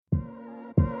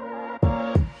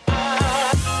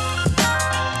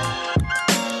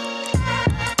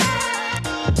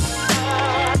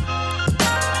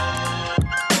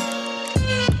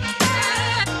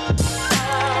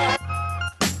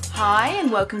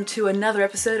welcome to another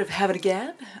episode of Have It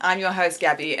Gab. I'm your host,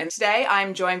 Gabby, and today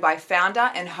I'm joined by founder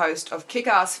and host of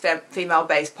kick-ass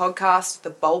female-based podcast,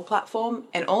 The Bold Platform,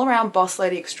 and all-around boss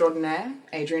lady extraordinaire,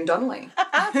 Adrian Donnelly.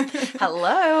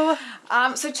 Hello.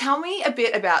 So tell me a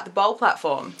bit about The Bold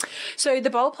Platform. So The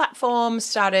Bold Platform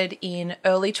started in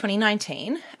early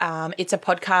 2019. It's a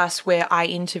podcast where I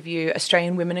interview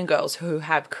Australian women and girls who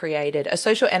have created a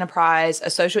social enterprise,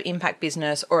 a social impact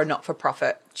business, or a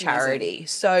not-for-profit charity. Amazing.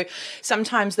 So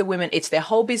sometimes the women, it's their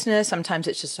whole business, sometimes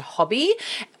it's just a hobby,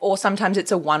 or sometimes it's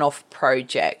a one-off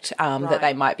project that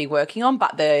they might be working on.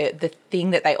 But the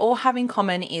thing that they all have in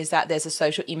common is that there's a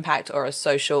social impact or a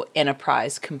social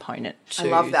enterprise component to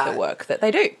the work that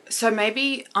they do. So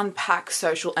maybe unpack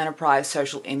social enterprise,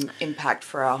 social impact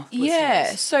for our listeners.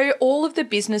 Yeah, so all of the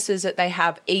businesses that they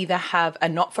have either have a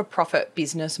not-for-profit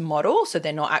business model, so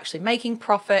they're not actually making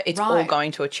profit, it's all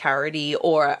going to a charity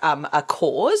or a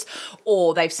cause,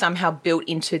 or they've somehow built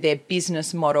into their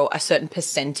business model a certain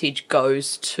percentage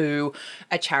goes to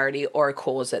a charity or a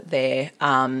cause that they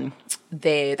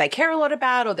care a lot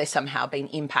about, or they're somehow been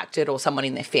impacted, or someone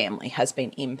in their family has been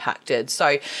impacted.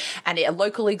 So, and a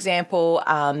local example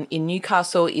in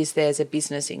Newcastle is there's a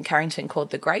business in Carrington called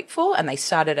The Grateful, and they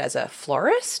started as a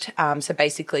florist. So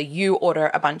basically you order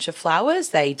a bunch of flowers,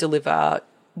 they deliver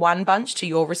one bunch to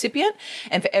your recipient,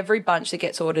 and for every bunch that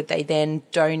gets ordered, they then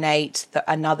donate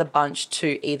another bunch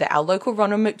to either our local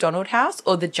Ronald McDonald House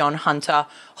or the John Hunter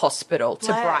Hospital to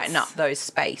brighten up those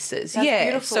spaces. That's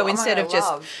beautiful. So instead of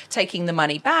just taking the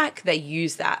money back, they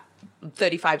use that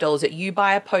 $35 that you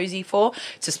buy a posy for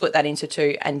to split that into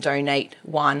two and donate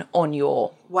one on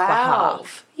your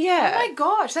behalf. Yeah. Oh my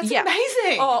gosh, that's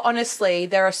amazing. Oh, honestly,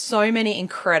 there are so many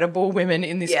incredible women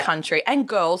in this country, and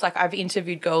girls. Like, I've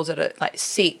interviewed girls that are like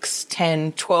 6,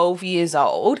 10, 12 years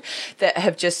old that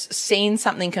have just seen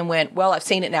something and went, well, I've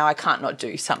seen it now, I can't not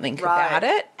do something about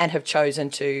it, and have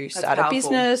chosen to start a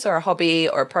business or a hobby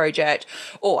or a project,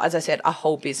 or, as I said, a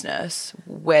whole business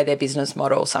where their business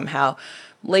model somehow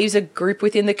leaves a group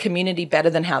within the community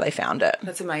better than how they found it.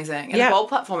 That's amazing. And the Bold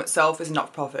Platform itself is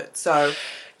not-for-profit. So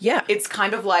it's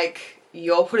kind of like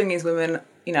you're putting these women,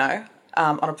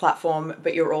 on a platform,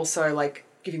 but you're also like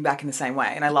giving back in the same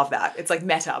way. And I love that. It's like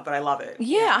meta, but I love it.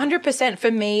 Yeah, 100%.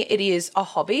 For me, it is a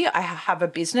hobby. I have a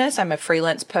business. I'm a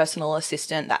freelance personal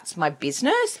assistant. That's my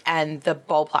business. And the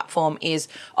Bold Platform is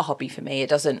a hobby for me. It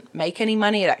doesn't make any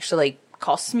money. It actually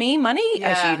costs me money,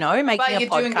 as you know, making a podcast.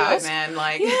 But you're doing good,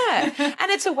 man.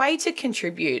 And it's a way to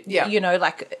contribute,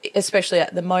 especially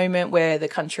at the moment where the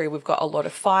country, we've got a lot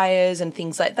of fires and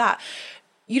things like that.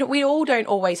 We all don't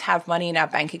always have money in our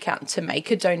bank account to make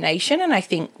a donation, and I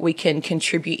think we can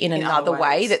contribute in another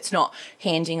way that's not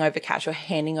handing over cash or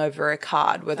handing over a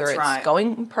card, whether it's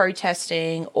going and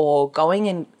protesting or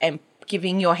going and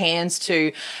giving your hands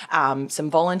to some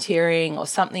volunteering or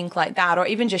something like that, or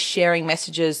even just sharing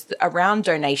messages around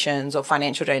donations or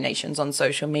financial donations on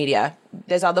social media.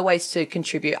 There's other ways to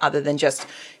contribute other than just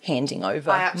handing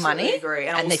over money. I agree.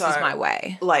 And also, this is my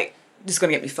way. This is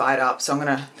going to get me fired up, so I'm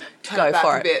going to turn it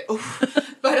back a bit.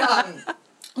 But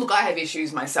look, I have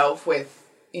issues myself with,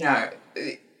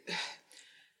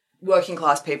 working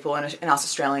class people and us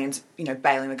Australians,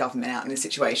 bailing the government out in this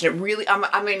situation. It really,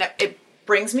 it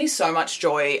brings me so much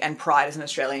joy and pride as an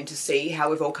Australian to see how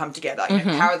we've all come together.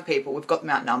 Power of the people, we've got them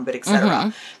outnumbered,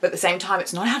 etc. But at the same time,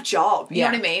 it's not our job. You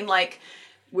know what I mean? Like,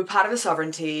 we're part of a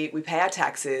sovereignty. We pay our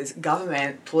taxes.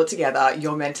 Government, pull it together.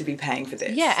 You're meant to be paying for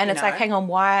this. Yeah, and it's like, hang on,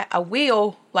 why are we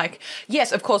all like,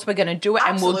 yes, of course we're going to do it,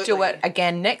 and we'll do it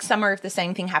again next summer if the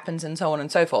same thing happens, and so on and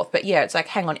so forth. But yeah, it's like,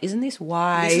 hang on, isn't this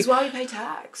why? This is why we pay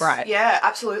tax. Right. Yeah,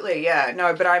 absolutely. Yeah.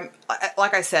 No, but I'm,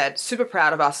 like I said, super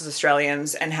proud of us as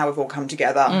Australians and how we've all come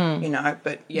together,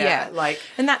 but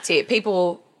and that's it.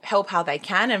 People help how they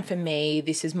can, and for me,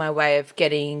 this is my way of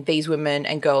getting these women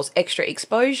and girls extra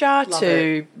exposure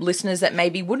to listeners that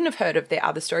maybe wouldn't have heard of their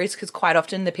other stories, because quite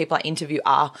often the people I interview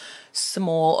are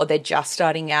small, or they're just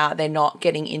starting out. They're not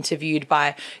getting interviewed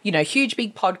by, huge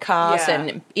big podcasts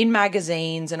and in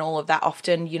magazines and all of that.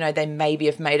 Often, they maybe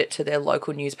have made it to their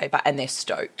local newspaper and they're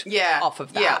stoked off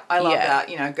of that. Yeah, I love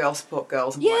that. Girls support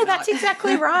girls and whatnot. That's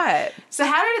exactly right. So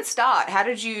how did it start? How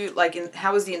did you,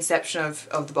 how was the inception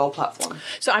of the Bold Platform?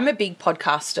 So I'm a big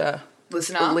podcaster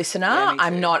listener. Yeah,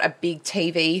 I'm not a big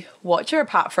TV watcher,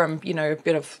 apart from, a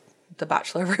bit of The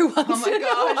Bachelor every once in a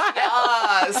while.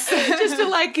 Yes. Just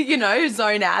to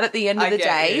zone out at the end of the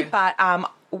day. You. But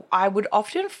I would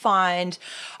often find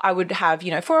I would have,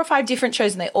 4 or 5 different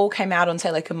shows, and they all came out on, say,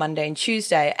 like a Monday and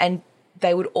Tuesday, and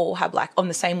they would all have, on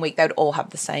the same week, they would all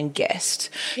have the same guest.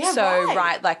 Yeah, so,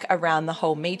 like around the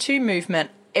whole Me Too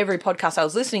movement, every podcast I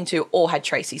was listening to all had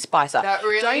Tracy Spicer. That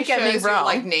really Don't get shows me wrong. Your,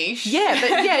 like, niche. Yeah,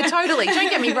 but yeah, totally. Don't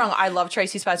get me wrong. I love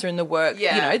Tracy Spicer and the work,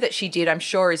 you know, that she did, I'm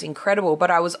sure is incredible.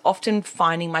 But I was often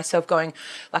finding myself going,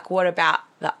 like, what about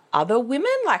the other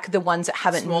women? Like the ones that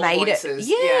haven't Smaller made voices.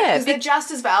 it. Yeah. Because they're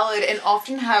just as valid and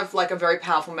often have like a very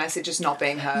powerful message just not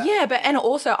being heard. Yeah, but and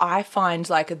also I find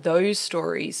like those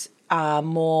stories are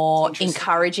more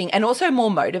encouraging and also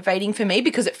more motivating for me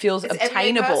because it feels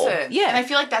obtainable. Yeah. And I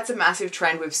feel like that's a massive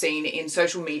trend we've seen in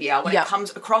social media when it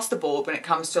comes across the board, when it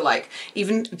comes to like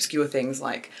even obscure things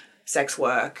like sex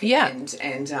work and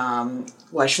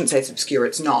well, I shouldn't say it's obscure,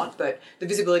 it's not, but the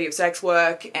visibility of sex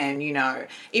work and, you know,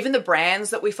 even the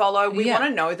brands that we follow, we want to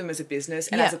know them as a business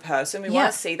and as a person. We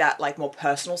want to see that like more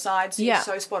personal side. So you're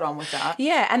so spot on with that.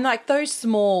 Yeah, and like those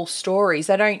small stories,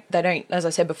 they don't, as I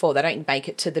said before, they don't make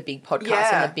it to the big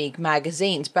podcasts and the big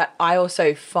magazines, but I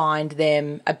also find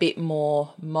them a bit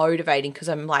more motivating because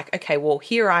I'm like, okay, well,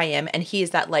 here I am and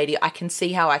here's that lady. I can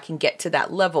see how I can get to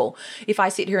that level. If I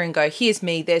sit here and go, here's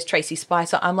me, there's Tracy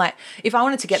Spicer, I'm like, if I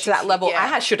wanted to get to that level,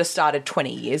 I should have started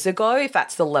 20 years ago if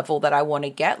that's the level that I want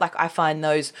to get. Like I find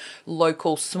those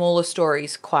local, smaller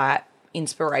stories quite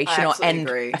inspirational and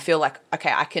agree. I feel like,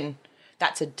 okay,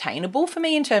 that's attainable for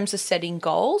me in terms of setting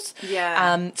goals.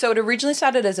 Yeah. So it originally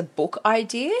started as a book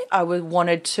idea. I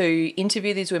wanted to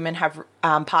interview these women, have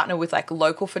partner with like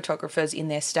local photographers in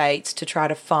their states to try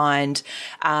to find,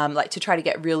 to try to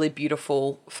get really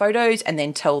beautiful photos and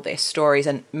then tell their stories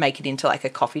and make it into like a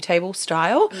coffee table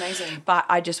style. Amazing. But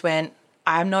I just went,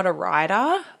 I'm not a writer.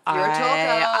 You're a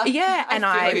talker. Yeah, and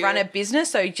I run a business,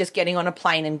 so just getting on a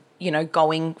plane and, you know,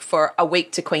 going for a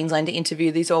week to Queensland to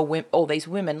interview all these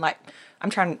women, like I'm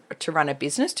trying to run a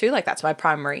business too, like that's my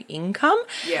primary income.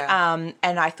 Yeah.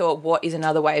 And I thought, what is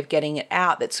another way of getting it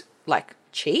out that's like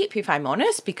cheap, if I'm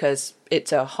honest, because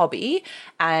it's a hobby.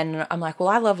 And I'm like, well,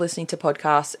 I love listening to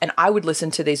podcasts and I would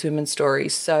listen to these women's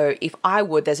stories. So if I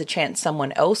would, there's a chance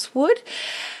someone else would.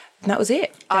 And that was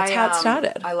it. That's how it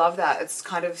started. I love that. It's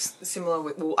kind of similar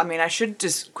with, well, I mean, I should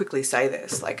just quickly say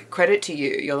this, like, credit to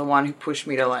you. You're the one who pushed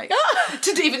me to, like,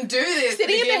 to even do this.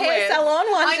 Sitting in the hair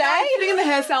salon one day. Sitting in the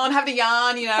hair salon, have the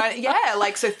yarn, you know. Yeah,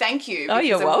 like, so thank you. Oh,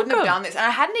 you're welcome. I wouldn't have done this. And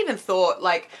I hadn't even thought,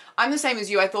 like, I'm the same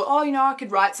as you. I thought, oh, you know, I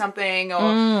could write something or,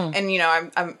 and, you know,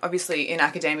 I'm obviously in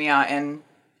academia and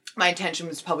my intention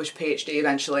was to publish a PhD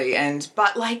eventually,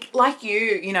 but like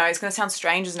you know, it's going to sound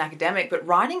strange as an academic, but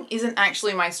writing isn't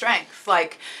actually my strength.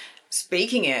 Like,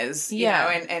 speaking is, you know,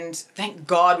 and thank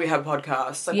God we have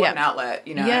podcasts. Like, what an outlet,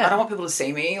 you know. I don't want people to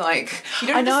see me. Like, you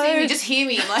don't have to see me, just hear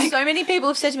me. Like, so many people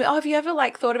have said to me, oh, have you ever,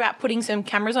 like, thought about putting some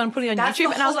cameras on and putting it on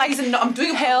YouTube? And I was like, I'm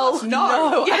doing hell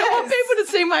no. Yes. I don't want people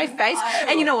to see my face.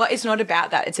 And you know what? It's not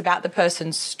about that. It's about the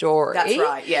person's story. That's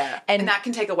right, yeah. And that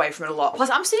can take away from it a lot. Plus,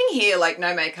 I'm sitting here, like,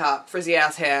 no makeup,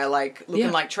 frizzy-ass hair, like,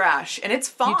 looking like trash. And it's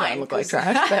fine. You don't look like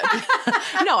trash,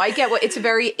 but... No, I get what... It's a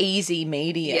very easy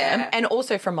medium. Yeah. And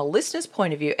also from a listener's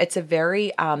point of view, it's a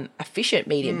very efficient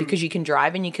medium because you can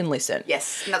drive and you can listen.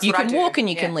 Yes, and that's you what I do. You can walk and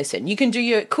you can listen. You can do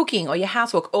your cooking or your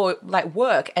housework or like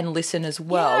work and listen as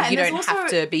well. Yeah, you don't have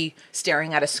to be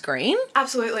staring at a screen.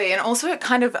 Absolutely. And also it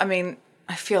kind of, I mean,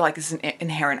 I feel like it's an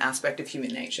inherent aspect of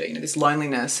human nature, you know, this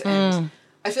loneliness and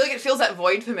I feel like it fills that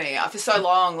void for me for so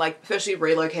long, like especially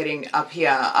relocating up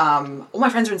here. All my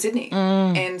friends are in Sydney.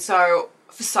 And so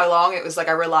for so long, it was like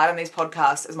I relied on these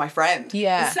podcasts as my friend.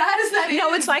 Yeah. As sad as that is.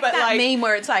 No, it's like that meme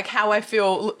where it's like how I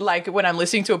feel like when I'm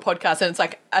listening to a podcast and it's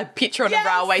like a picture on a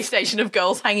railway station of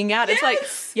girls hanging out. It's like,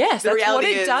 yes, that's what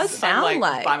it does sound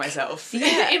like. By myself.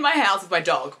 Yeah. In my house with my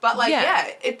dog. But like,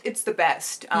 it's the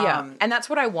best. And that's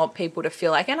what I want people to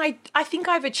feel like. And I think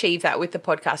I've achieved that with the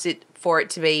podcast. For it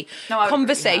to be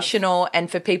conversational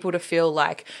and for people to feel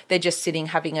like they're just sitting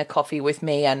having a coffee with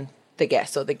me and the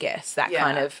guest or the guest, that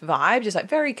kind of vibe, just like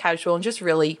very casual and just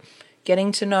really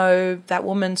getting to know that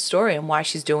woman's story and why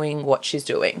she's doing what she's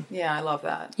doing. Yeah, I love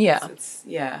that. Yeah.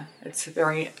 It's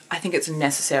I think it's a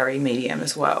necessary medium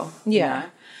as well. Yeah. You know?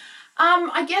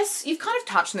 I guess you've kind of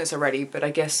touched on this already, but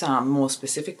I guess more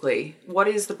specifically, what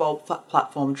is the Bold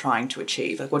platform trying to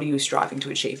achieve? Like, what are you striving to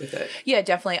achieve with it? Yeah,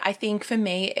 definitely. I think for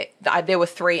me, there were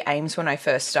 3 aims when I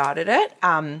first started it.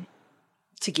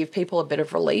 To give people a bit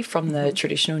of relief from the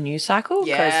traditional news cycle.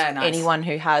 Because anyone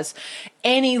who has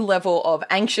any level of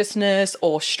anxiousness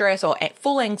or stress or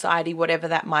full anxiety, whatever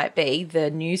that might be,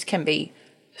 the news can be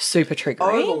super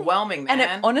triggering. Overwhelming, man.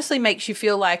 And it honestly makes you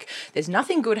feel like there's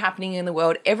nothing good happening in the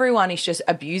world. Everyone is just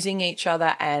abusing each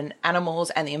other and animals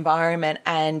and the environment,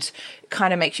 and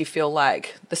kind of makes you feel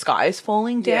like the sky is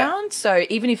falling down. Yeah. So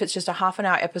even if it's just a half an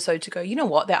hour episode to go, you know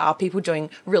what, there are people doing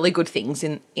really good things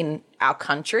in our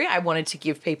country. I wanted to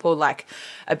give people like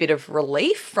a bit of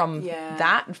relief from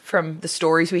that, from the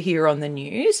stories we hear on the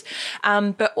news,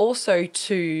 but also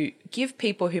to give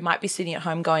people who might be sitting at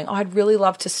home going, oh, I'd really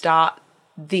love to start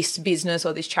this business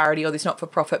or this charity or this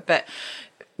not-for-profit, but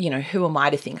you know, who am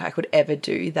I to think I could ever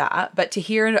do that? But to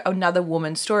hear another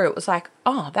woman's story, it was like,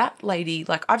 oh, that lady,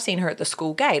 like I've seen her at the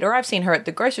school gate, or I've seen her at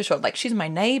the grocery store, like she's my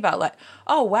neighbor. Like,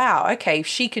 oh wow, okay, if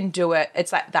she can do it.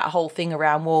 It's like that whole thing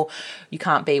around, well, you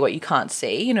can't be what you can't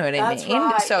see, you know what I mean?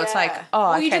 Right, so it's like,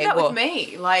 oh, okay, you did that with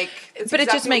me, like, but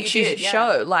it just makes you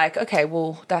show like, okay,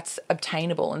 well, that's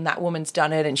obtainable, and that woman's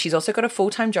done it, and she's also got a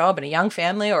full-time job and a young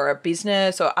family or a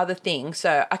business or other things.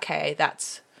 So okay,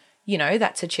 that's, you know,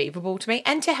 that's achievable to me,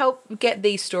 and to help get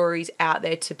these stories out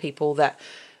there to people that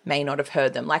may not have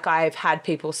heard them. Like I've had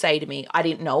people say to me, I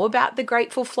didn't know about the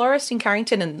Grateful Florist in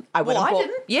Carrington, and I went and bought.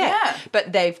 Didn't. Yeah.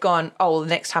 But they've gone, oh, well, the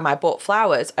next time I bought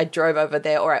flowers, I drove over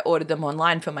there or I ordered them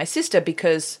online for my sister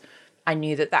because I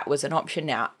knew that that was an option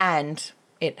now, and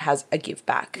it has a give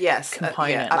back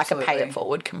component, like a pay it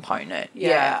forward component.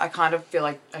 Yeah, I kind of feel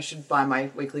like I should buy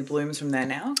my weekly blooms from there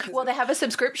now. Well, they have a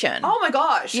subscription. Oh my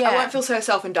gosh. I won't feel so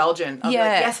self-indulgent. I'll be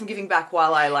like, yes, I'm giving back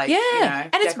while I like, you know,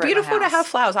 and it's beautiful to have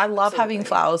flowers. I love having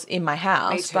flowers in my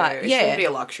house. Me too. But it shouldn't be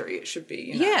a luxury. It should be,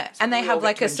 you know. And they have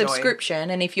like a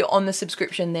subscription, and if you're on the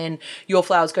subscription, then your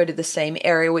flowers go to the same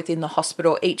area within the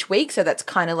hospital each week. So that's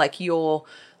kind of like your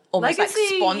almost legacy,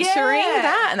 like sponsoring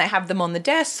that, and they have them on the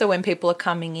desk, so when people are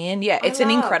coming in, it's an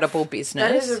incredible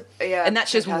business. That is and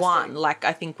that's just one. Like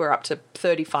I think we're up to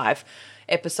 35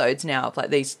 episodes now of like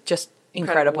these just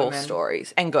incredible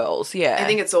stories and girls. I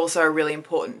think it's also really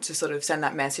important to sort of send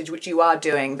that message, which you are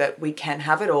doing, that we can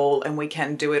have it all and we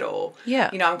can do it all. You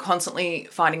know, I'm constantly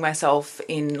finding myself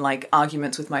in like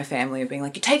arguments with my family of being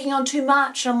like, you're taking on too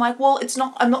much, and I'm like, well,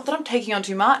 I'm not that I'm taking on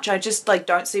too much, I just like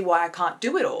don't see why I can't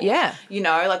do it all. You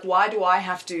know, like why do I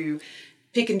have to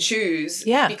pick and choose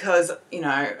because, you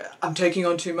know, I'm taking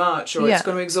on too much, or it's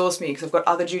going to exhaust me because I've got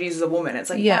other duties as a woman. It's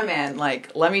like, no, man,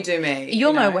 like, let me do me.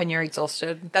 You'll know when you're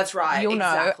exhausted. That's right. You'll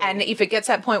know. And if it gets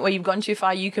to that point where you've gone too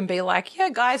far, you can be like, yeah,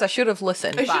 guys, I should have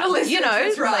listened. I should have listened. You know,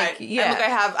 that's right. Like, and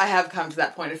look, I have come to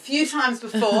that point a few times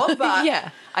before,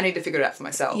 but I need to figure it out for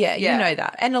myself. You know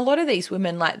that. And a lot of these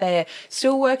women, like, they're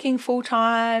still working full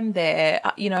time. Their,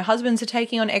 you know, husbands are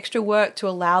taking on extra work to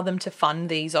allow them to fund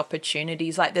these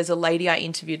opportunities. Like, there's a lady I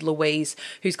interviewed, Louise,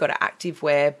 who's got an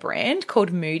activewear brand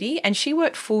called Moody, and she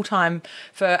worked full time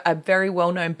for a very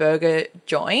well-known burger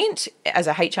joint as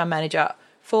a HR manager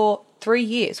for 3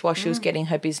 years while she was getting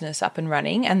her business up and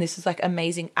running. And this is like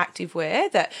amazing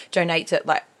activewear that donates it,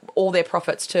 like, all their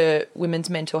profits to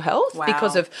women's mental health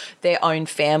because of their own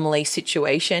family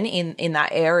situation in that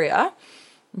area.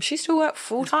 She still worked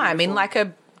full time in like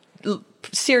a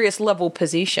serious level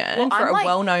position for a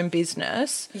well-known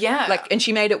business. Like, and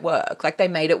she made it work. Like, they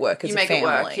made it work as a family. You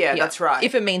make it work. Yeah, that's right.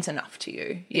 If it means enough to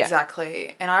you.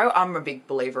 Exactly. And I'm a big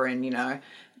believer in, you know,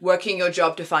 working your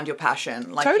job to fund your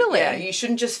passion. Like, you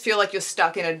shouldn't just feel like you're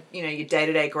stuck in a, you know, your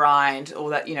day-to-day grind,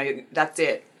 or that, you know, that's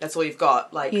it. That's all you've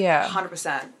got. Like,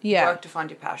 100%. Work to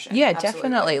fund your passion. Yeah, absolutely.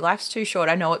 Definitely. Life's too short.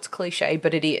 I know it's cliche,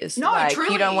 but it is. No, like,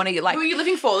 truly. You don't want to get like... Who are you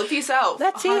living for? Live for yourself.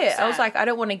 That's 100%. it. I was like, I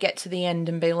don't want to get to the end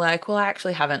and be like, well, I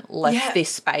actually haven't left this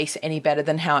space any better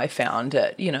than how I found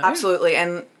it, you know? Absolutely.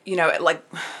 And, you know, like...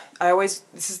 I always,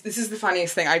 this is the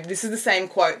funniest thing. This is the same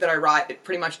quote that I write at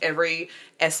pretty much every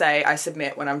essay I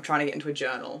submit when I'm trying to get into a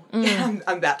journal. I'm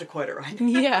about to quote it right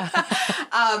now.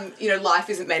 You know, life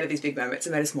isn't made of these big moments,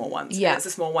 it's made of small ones. And it's the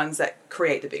small ones that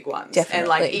create the big ones. Definitely. And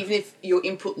like, even if your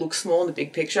input looks small in the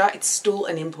big picture, it's still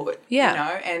an input. You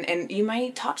know, and you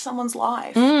may touch someone's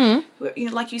life. You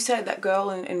know, like you said, that girl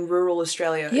in rural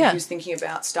Australia who's thinking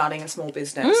about starting a small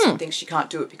business and thinks she can't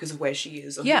do it because of where she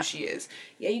is or who she is.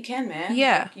 Yeah, you can, man.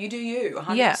 Like, you do you,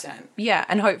 100%. Yeah,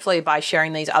 and hopefully by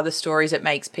sharing these other stories, it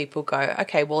makes people go,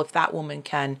 okay, well, if that woman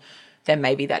can, then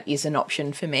maybe that is an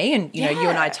option for me. And, you know, you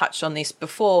and I touched on this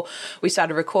before we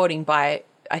started recording by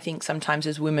I think sometimes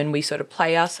as women we sort of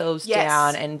play ourselves Yes.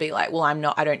 down and be like, well,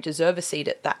 I don't deserve a seat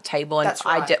at that table. And That's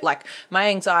right. I did, like, my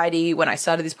anxiety when I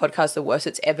started this podcast, the worst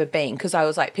it's ever been, because I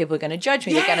was like, people are going to judge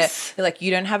me. Yes. They're like,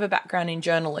 you don't have a background in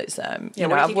journalism. Yeah, You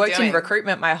what know, do you I've think you're worked in doing?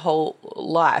 recruitment my whole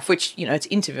life, which, you know, it's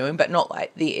interviewing, but not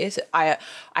like this. I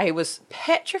was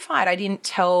petrified. I didn't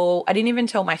even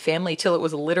tell my family till it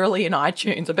was literally in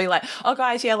iTunes. I'd be like, oh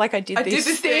guys, yeah, like I did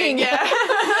this thing. Yeah.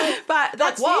 But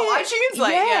that's whoa, it. iTunes,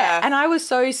 like, yeah. And I was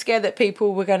so scared that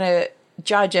people were going to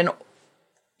judge, and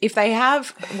if they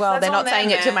have, well, That's they're on not saying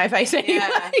them, it to man. my face anyway.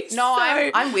 Yeah. No,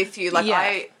 So- I'm with you. Like,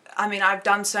 Yeah. I mean, I've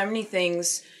done so many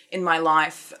things in my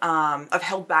life. I've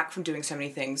held back from doing so many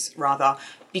things, rather,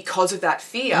 because of that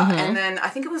fear. And then I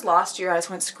think it was last year I just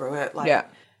went, screw it. Like, Yeah.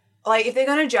 like, if they're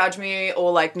going to judge me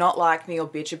or, like, not like me or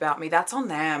bitch about me, that's on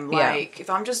them. Yeah. Like, if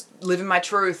I'm just living my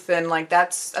truth, then, like,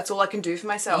 that's all I can do for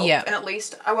myself. Yeah. And at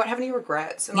least I won't have any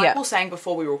regrets. And like Yeah. we were saying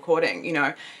before we were recording, you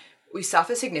know, we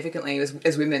suffer significantly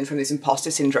as women from this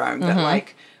imposter syndrome that,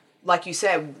 like you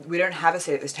said, we don't have a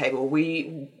seat at this table.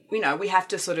 We have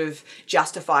to sort of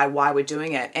justify why we're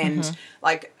doing it. And,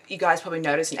 like, you guys probably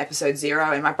noticed in episode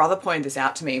 0, and my brother pointed this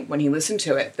out to me when he listened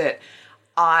to it, that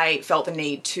I felt the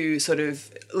need to sort of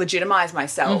legitimize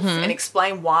myself and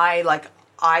explain why, like,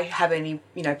 I have any,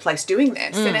 you know, place doing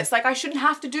this. And it's like, I shouldn't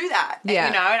have to do that. Yeah.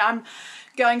 And, you know, and I'm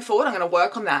going forward, I'm going to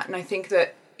work on that. And I think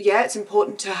that, yeah, it's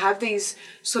important to have these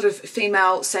sort of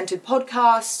female-centered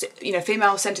podcasts, you know,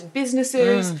 female-centered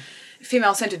businesses,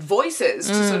 female-centered voices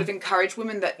to sort of encourage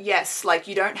women that, yes, like,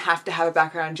 you don't have to have a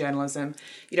background in journalism.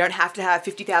 You don't have to have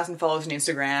 50,000 followers on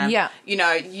Instagram. Yeah. You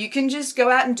know, you can just go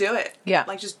out and do it. Yeah.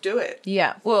 Like, just do it.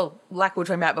 Yeah. Well, like we were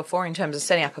talking about before in terms of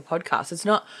setting up a podcast, it's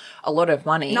not a lot of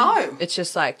money. No. It's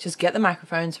just like, just get the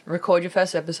microphones, record your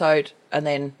first episode, and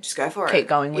then Just go for it. keep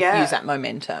going with, Yeah. use that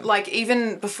momentum. Like,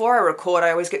 even before I record,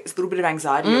 I always get this little bit of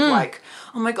anxiety of, like,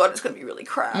 oh my God, it's going to be really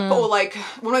crap. Or, like,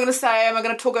 what am I going to say? Am I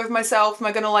going to talk over myself? Am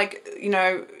I going to, like, you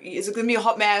know, is it going to be a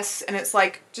hot mess? And it's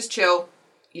like, just chill.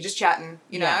 You're just chatting,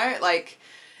 you know? Like...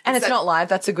 And it's that- not live.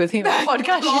 That's a good thing about podcast.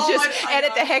 God, You just I edit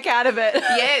know. the heck out of it.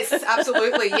 Yes,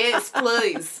 absolutely. Yes,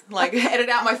 please. Like, edit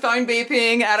out my phone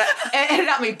beeping, edit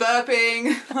out me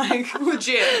burping. Like,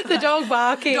 legit. The dog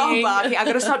barking. Dog barking. I've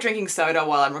got to stop drinking soda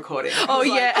while I'm recording. Oh, Like,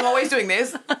 yeah. I'm always doing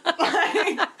this.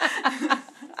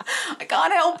 I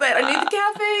can't help it. I need the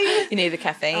caffeine. You need the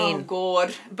caffeine. Oh,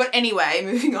 God. But anyway,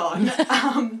 moving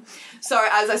on. So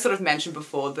as I sort of mentioned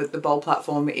before, the Bold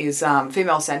platform is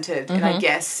female-centered, and I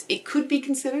guess it could be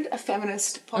considered a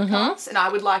feminist podcast, and I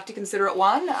would like to consider it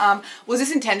one. Was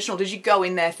this intentional? Did you go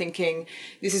in there thinking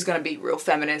this is going to be real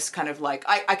feminist, kind of like,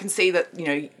 I can see that, you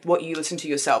know, what you listen to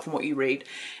yourself and what you read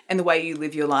and the way you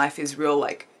live your life is real,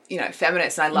 like, you know,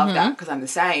 feminist, and I love that because I'm the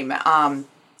same.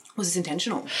 Was this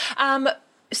intentional?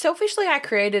 Selfishly, I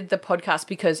created the podcast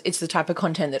because it's the type of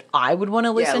content that I would want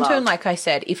to listen to. love. And like I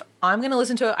said, if I'm going to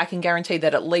listen to it, I can guarantee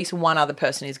that at least one other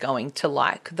person is going to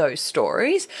like those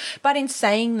stories. But in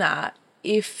saying that,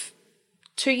 if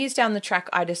 2 years down the track,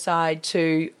 I decide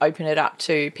to open it up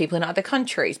to people in other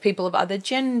countries, people of other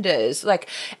genders, like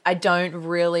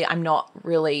I'm not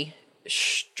really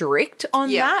strict on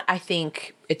Yeah. that. I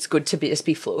think it's good to just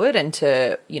be fluid and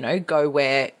to, you know, go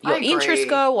where your agree. interests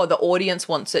go or the audience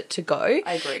wants it to go.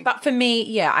 I agree. But for me,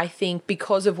 yeah, I think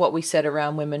because of what we said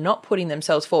around women not putting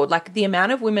themselves forward, like the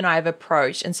amount of women I've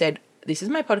approached and said, this is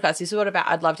my podcast, this is what about,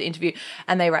 I'd love to interview.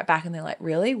 And they write back and they're like,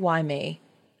 really? Why me?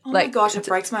 Oh my gosh, it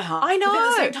breaks my heart. I But then at the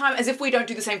know. same time, as if we don't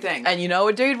do the same thing. And you know,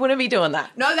 a dude wouldn't be doing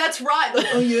that. No, that's right. Like,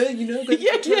 oh yeah, you know.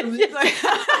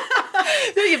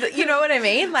 You know what I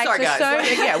mean? Like, Sorry, just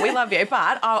guys. yeah, we love you.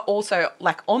 But also,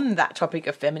 like, on that topic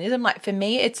of feminism, like, for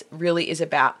me, it's really is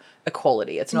about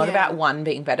equality. It's not Yeah. about one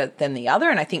being better than the other.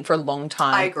 And I think for a long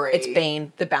time, I agree. it's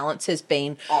been, the balance has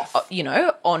been, Off. you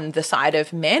know, on the side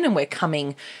of men, and we're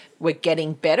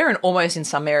getting better, and almost in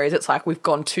some areas it's like we've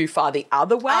gone too far the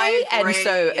other way. I agree, And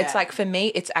so yeah. it's like, for me,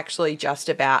 it's actually just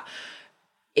about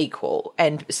equal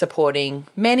and supporting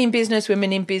men in business,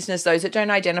 women in business, those that don't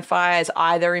identify as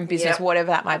either in business, Yep, whatever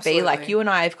that might be. Like, absolutely. you and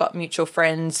I have got mutual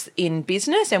friends in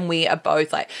business, and we are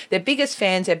both like their biggest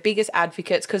fans, their biggest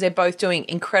advocates, because they're both doing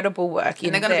incredible work.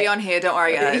 And they're going to be on here, don't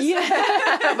worry, guys.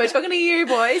 Yeah, we're talking to you,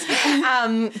 boys.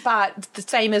 But the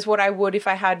same as what I would if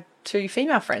I had two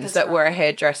female friends that were a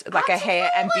hairdresser, like a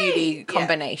hair and beauty Yeah.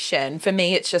 combination. For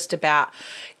me, it's just about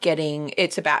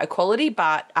it's about equality,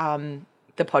 but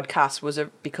the podcast was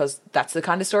because that's the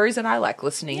kind of stories that I like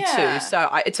listening Yeah. to. So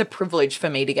it's a privilege for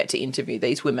me to get to interview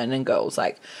these women and girls.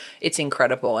 Like, it's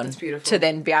incredible. And beautiful. to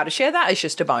then be able to share that is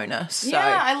just a bonus. So.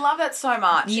 Yeah, I love that so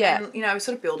much. Yeah. And, you know,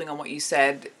 sort of building on what you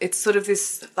said, it's sort of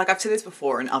this, like I've said this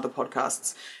before in other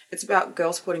podcasts, It's about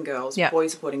girls supporting girls,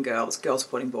 boys supporting girls, girls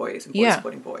supporting boys, and boys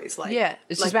supporting boys. Like,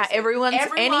 it's just about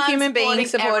any human being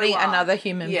supporting another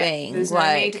human being. There's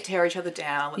no need to tear each other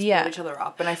down. Let's build each other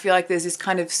up. And I feel like there's this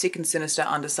kind of sick and sinister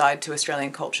underside to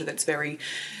Australian culture that's very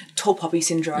tall poppy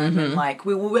syndrome, and like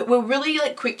we're really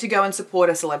like quick to go and support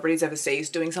our celebrities overseas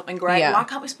doing something great. Why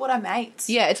can't we support our mates?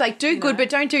 It's like do good, but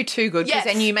don't do too good, because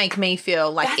then you make me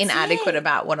feel like inadequate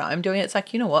about what I'm doing. It's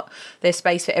like, you know what, there's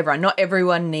space for everyone. Not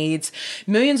everyone needs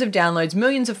millions of downloads,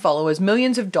 millions of followers,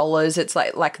 millions of dollars. It's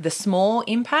like the small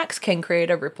impacts can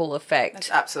create a ripple effect.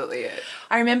 That's absolutely it.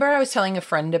 I remember I was telling a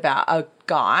friend about a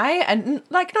guy, and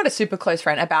like not a super close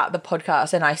friend, about the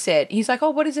podcast, and I said, he's like, oh,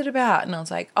 what is it about? And I was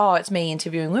like, oh, it's me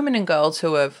interviewing women and girls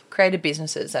who have created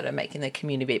businesses that are making the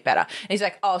community a bit better. And he's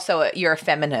like, oh, so you're a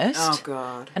feminist? Oh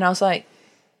God. And I was like,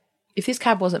 if this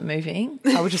cab wasn't moving,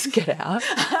 I would just get out.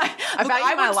 I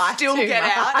value my life still too get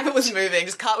much. out if it was moving.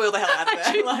 Just cartwheel the hell out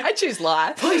of there. I choose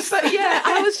life. But yeah,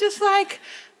 I was just like,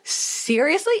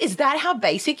 seriously, is that how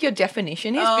basic your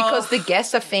definition is? Because the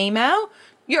guests are female?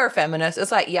 You're a feminist.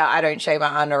 It's like, yeah, I don't shave my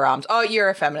underarms. Oh, you're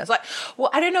a feminist. Like, well,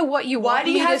 I don't know what you want. Why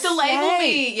do you have to label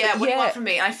me? Yeah, what do you want from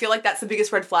me? And I feel like that's the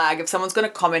biggest red flag. If someone's going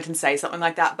to comment and say something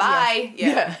like that, bye.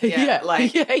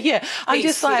 I'm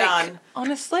just like,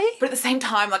 honestly. But at the same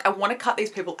time, like, I want to cut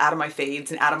these people out of my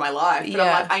feeds and out of my life. But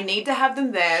I'm like, I need to have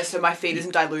them there so my feed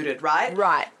isn't diluted, right?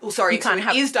 Right. Well, sorry,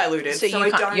 it is diluted. So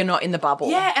you're not in the bubble.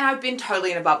 Yeah, and I've been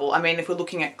totally in a bubble. I mean, if we're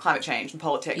looking at climate change and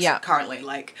politics currently,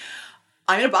 like,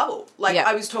 I'm in a bubble. Like,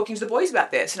 I was talking to the boys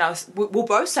about this, and we're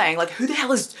both saying, like, who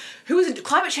is a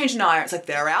climate change denier? It's like,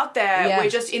 they're out there. Yeah. We're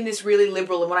just in this really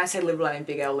liberal, and when I say liberal, I mean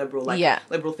big L liberal, like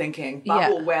liberal thinking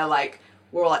bubble where, like,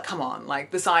 we're all like, come on,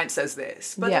 like, the science says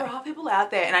this. But there are people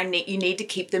out there, and you need to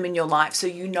keep them in your life so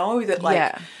you know that,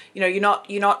 like, you know,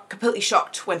 you're not completely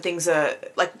shocked when things are,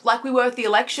 like we were at the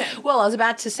election. Well, I was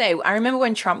about to say, I remember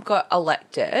when Trump got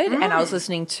elected, and I was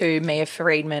listening to Mia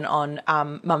Friedman on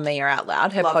Mamma Mia Out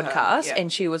Loud, her podcast,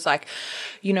 and she was like,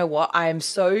 you know what, I am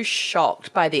so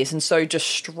shocked by this and so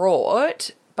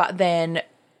distraught, but then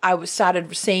I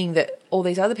started seeing that all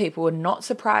these other people were not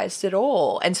surprised at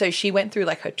all. And so she went through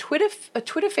like her Twitter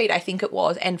feed, I think it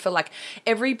was. And for like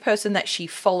every person that she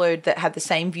followed that had the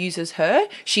same views as her,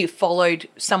 she followed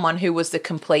someone who was the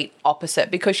complete opposite,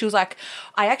 because she was like,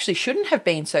 I actually shouldn't have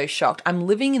been so shocked. I'm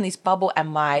living in this bubble, and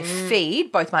my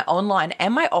feed, both my online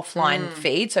and my offline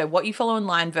feed, so what you follow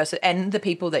online versus, and the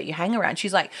people that you hang around,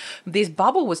 she's like, this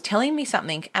bubble was telling me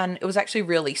something, and it was actually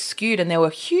really skewed. And there were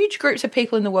huge groups of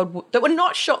people in the world that were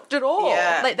not shocked at all.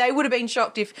 Yeah. Like, they would have been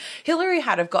shocked if Hillary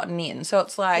had have gotten in. So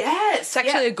it's like, it's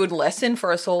actually a good lesson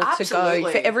for us all to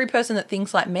go. For every person that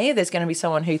thinks like me, there's going to be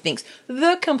someone who thinks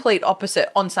the complete opposite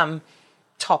on some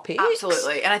topic.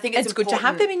 Absolutely. And I think it's good to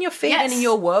have them in your feed and in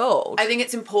your world. I think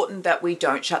it's important that we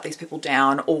don't shut these people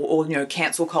down or you know,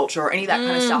 cancel culture or any of that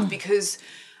kind of stuff, because,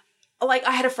 like,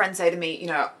 I had a friend say to me, you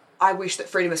know, I wish that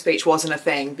freedom of speech wasn't a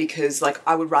thing because, like,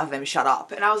 I would rather them shut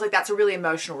up. And I was like, that's a really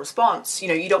emotional response. You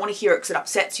know, you don't want to hear it because it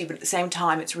upsets you, but at the same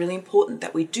time, it's really important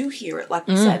that we do hear it, like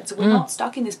we said. So we're not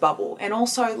stuck in this bubble. And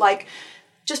also, like,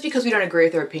 just because we don't agree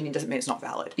with their opinion doesn't mean it's not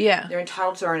valid. Yeah. They're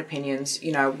entitled to their own opinions,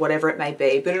 you know, whatever it may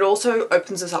be. But it also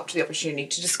opens us up to the opportunity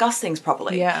to discuss things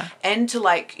properly. Yeah. And to,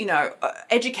 like, you know,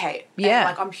 educate. Yeah.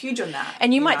 And, like, I'm huge on that.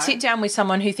 And you might sit down with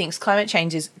someone who thinks climate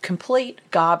change is complete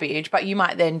garbage, but you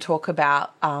might then talk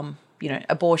about, you know,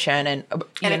 abortion and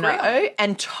agree.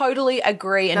 And totally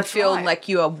agree and that's feel like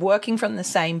you are working from the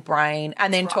same brain,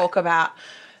 and then talk about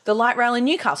the light rail in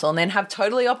Newcastle, and then have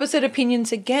totally opposite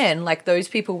opinions again. Like, those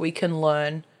people we can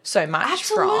learn so much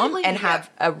from and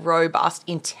have a robust,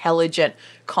 intelligent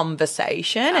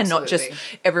conversation and not just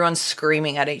everyone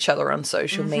screaming at each other on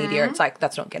social media. It's like,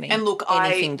 that's not getting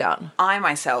anything done. I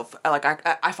myself, like,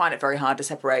 I find it very hard to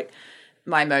separate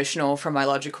my emotional from my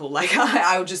logical. Like,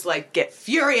 I would just, like, get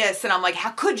furious, and I'm like,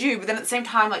 how could you? But then at the same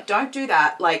time, like, don't do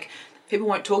that. Like, people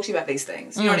won't talk to you about these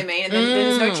things. You know what I mean? And then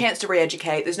there's no chance to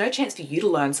re-educate. There's no chance for you to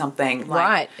learn something. Like,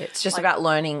 right. It's just about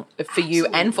learning for you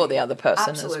and for the other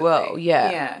person as well.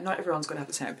 Yeah. Yeah. Not everyone's going to have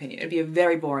the same opinion. It'd be a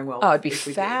very boring world. Oh, it'd be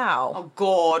foul. Oh,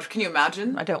 God. Can you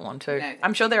imagine? I don't want to. No.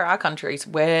 I'm sure there are countries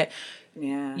where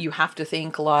you have to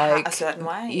think like a certain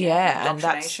way. Yeah.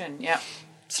 Indoctrination. Yeah.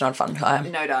 It's not a fun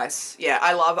time. No dice. Yeah,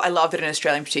 I love that in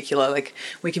Australia in particular, like,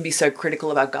 we can be so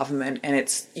critical of our government, and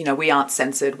it's, you know, we aren't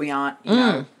censored. We aren't, you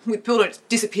know, people don't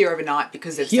disappear overnight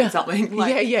because they've said something.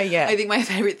 Like, I think my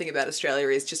favourite thing about Australia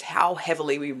is just how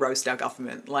heavily we roast our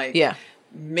government. Like,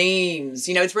 memes,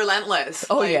 you know, it's relentless.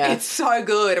 Oh, like, it's so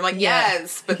good. I'm like,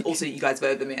 yes, but also you guys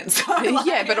voted them in. So, like,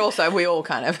 yeah, but also we all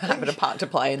kind of have a part to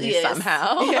play in this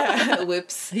somehow. Yeah,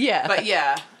 whoops. Yeah. But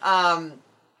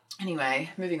Anyway,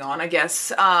 moving on, I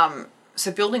guess. So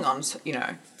building on,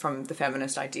 from the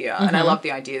feminist idea, and I love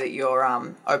the idea that you're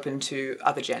open to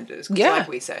other genders. 'Cause like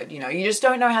we said, you just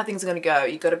don't know how things are going to go.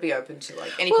 You've got to be open to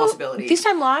like any possibility. This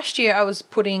time last year, I was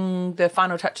putting the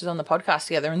final touches on the podcast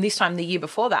together, and this time the year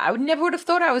before that, I never would have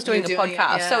thought I was doing a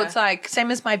podcast. So it's like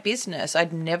same as my business.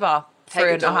 I'd never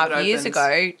 3.5 years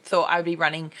ago thought I'd be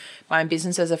running my own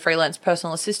business as a freelance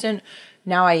personal assistant.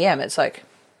 Now I am. It's like,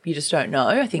 you just don't know.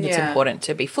 I think it's important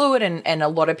to be fluid, and a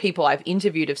lot of people I've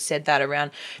interviewed have said that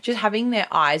around just having their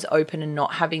eyes open and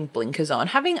not having blinkers on,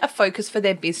 having a focus for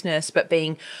their business, but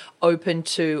being open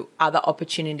to other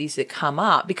opportunities that come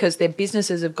up because their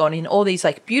businesses have gone in all these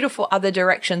like beautiful other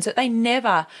directions that they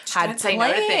never had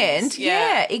planned.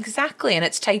 Yeah, exactly. And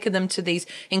it's taken them to these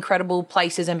incredible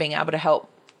places and being able to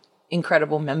help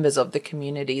incredible members of the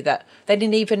community that they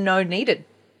didn't even know needed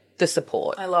the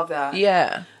support. I love that.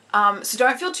 Yeah. So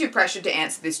don't feel too pressured to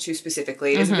answer this too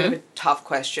specifically. It is a bit of a tough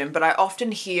question, but I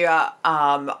often hear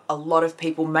a lot of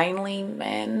people, mainly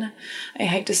men, I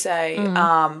hate to say,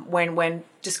 when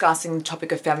discussing the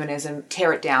topic of feminism,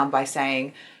 tear it down by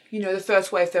saying, the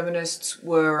first wave feminists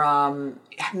were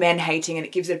men hating and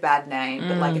it gives it a bad name,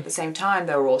 but like at the same time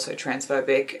they were also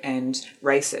transphobic and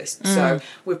racist. So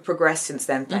we've progressed since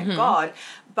then, thank God.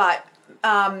 But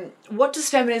what does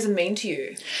feminism mean to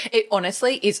you? It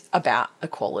honestly is about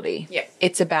equality. Yeah.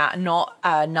 It's about not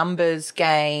a numbers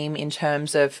game in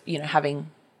terms of,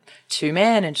 having 2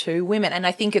 men and 2 women. And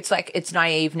I think it's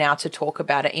naive now to talk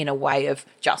about it in a way of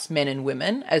just men and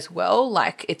women as well.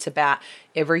 Like it's about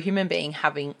every human being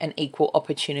having an equal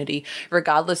opportunity,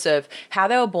 regardless of how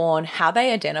they were born, how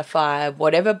they identify,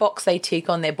 whatever box they tick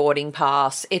on their boarding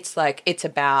pass. It's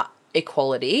about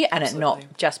equality and it not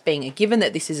just being a given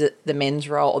that this is the men's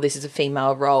role or this is a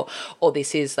female role or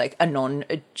this is like a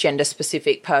non-gender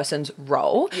specific person's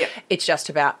role. Yeah. It's just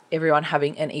about everyone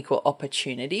having an equal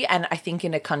opportunity. And I think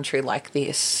in a country like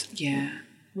this,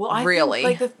 well, I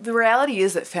really think, the reality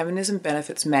is that feminism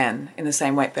benefits men in the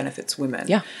same way it benefits women.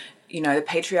 Yeah. The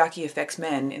patriarchy affects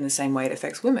men in the same way it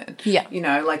affects women. Yeah.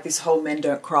 Like this whole men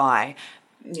don't cry,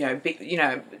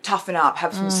 toughen up,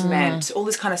 have some cement, all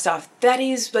this kind of stuff. That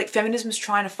is like feminism is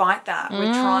trying to fight that.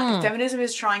 Feminism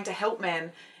is trying to help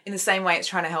men in the same way it's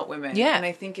trying to help women. Yeah. And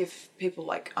I think if people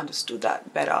like understood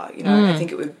that better, I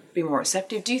think it would be more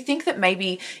receptive. Do you think that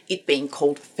maybe it being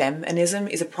called feminism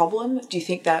is a problem? Do you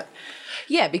think that?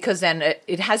 Yeah, because then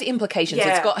it has implications.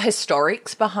 Yeah. It's got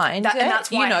historics behind it. And that's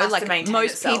why it has to maintain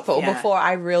most itself, people, before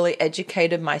I really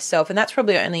educated myself, and that's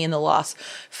probably only in the last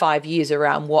 5 years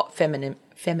around what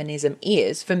feminism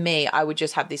is. For me, I would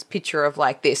just have this picture of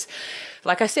like this,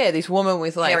 like I said, this woman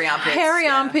with like hairy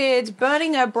armpits,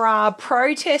 burning her bra,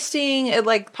 protesting at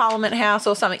like Parliament House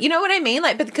or something. You know what I mean?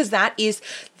 Like, but because that is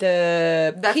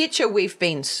the picture we've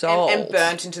been sold. And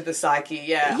burnt into the psyche,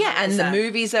 yeah. 100%. Yeah, and the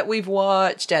movies that we've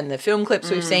watched and the film clips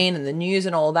we've seen and the news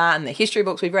and all that and the history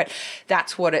books we've read.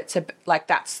 That's what it's like.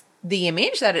 That's the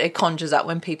image that it conjures up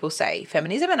when people say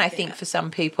feminism. And I think for some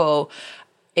people,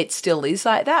 it still is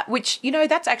like that, which,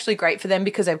 that's actually great for them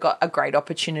because they've got a great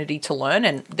opportunity to learn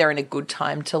and they're in a good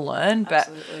time to learn. But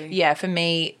yeah, for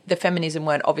me, the feminism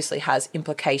word obviously has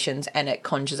implications and it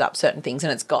conjures up certain things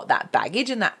and it's got that baggage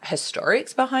and that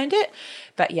historics behind it.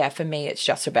 But yeah, for me, it's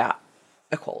just about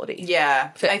equality.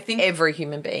 Yeah. For every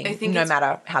human being, no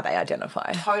matter how they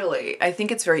identify. Totally. I think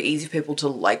it's very easy for people to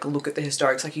like look at the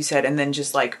historics, like you said, and then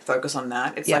just like focus on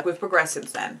that. It's like we've progressed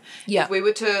since then. Yeah. If we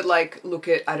were to like look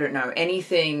at, I don't know,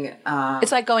 anything.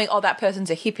 It's like going, that person's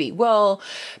a hippie. Well,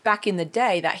 back in the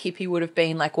day, that hippie would have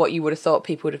been like what you would have thought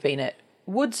people would have been at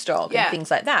Woodstock and things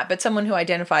like that. But someone who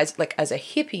identifies like as a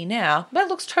hippie now, that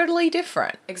looks totally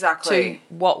different. Exactly.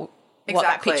 To what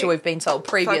that picture we've been sold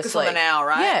previously. Focus on the now,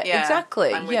 right? Yeah,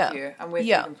 exactly. I'm with you. I'm with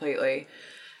you completely.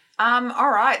 All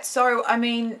right. So, I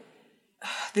mean,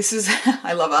 this is,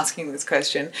 I love asking this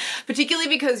question, particularly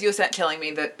because you're telling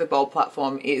me that the Bold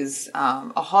platform is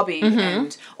a hobby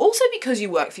and also because you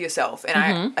work for yourself.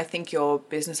 And I think your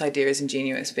business idea is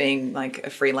ingenious, being like a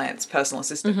freelance personal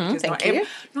assistant. Because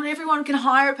not everyone can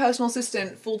hire a personal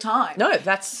assistant full time. No,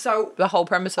 that's so the whole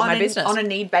premise of my business. On a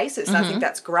need basis. And I think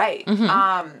that's great.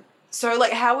 So,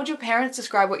 like, how would your parents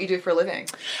describe what you do for a living?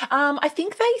 I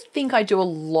think they think I do a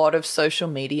lot of social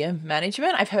media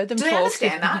management. I've heard them talk. Do they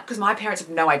understand that? Because my parents have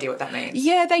no idea what that means.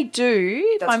 Yeah, they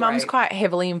do. My mum's quite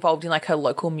heavily involved in, like, her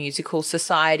local musical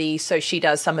society, so she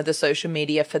does some of the social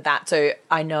media for that. So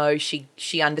I know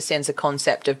she understands the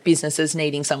concept of businesses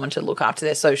needing someone to look after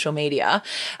their social media.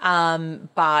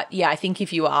 But, yeah, I think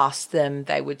if you ask them,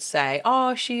 they would say,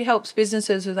 she helps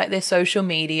businesses with, like, their social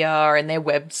media and their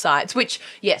websites, which,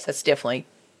 yes, that's definitely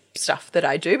stuff that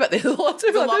I do, but there's lots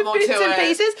of other more bits to and it.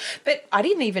 pieces. But I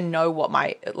didn't even know what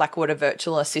what a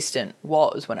virtual assistant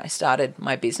was when I started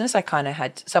my business. I kind of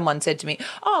had someone said to me,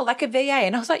 "Oh, like a VA,"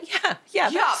 and I was like, "Yeah,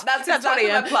 that's what exactly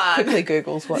I am." my plan. Quickly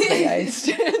Googles what VA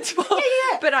stands for.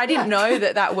 But I didn't know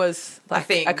that was like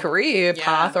a career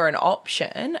path or an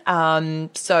option.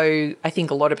 So I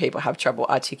think a lot of people have trouble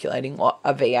articulating what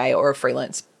a VA or a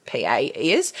freelance PA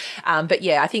is. But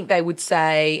yeah, I think they would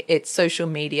say it's social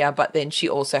media, but then she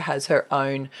also has her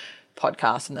own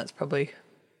podcast, and that's probably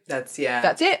that's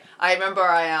it. I remember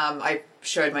I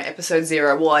showed my episode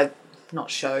 0. Well, I not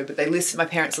show, but my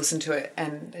parents listened to it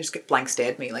and they just get blank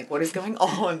stared at me like, what is going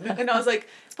on? And I was like,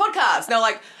 it's a podcast. And they're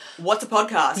like, what's a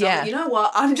podcast? Yeah. I'm like, you know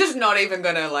what? I'm just not even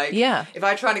going to if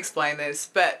I try and explain this,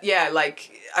 but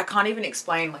I can't even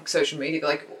explain social media.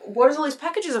 Like, what is all these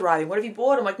packages arriving? What have you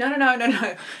bought? I'm like, no.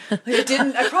 I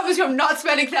promise you I'm not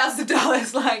spending thousands of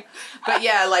dollars. But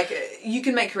you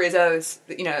can make careers out of this,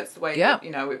 it's the way,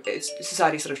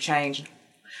 society sort of changed.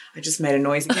 I just made a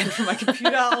noise again from my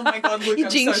computer. Oh my God, look, you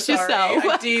I'm jinxed so sorry. yourself.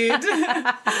 I did.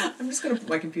 I'm just going to put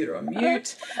my computer on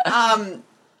mute.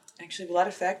 Actually, will that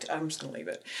affect? I'm just going to leave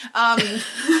it.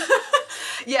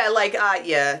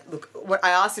 Look, I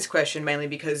asked this question mainly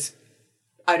because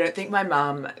I don't think my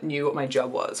mum knew what my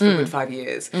job was for a good 5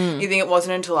 years. You think it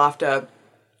wasn't until after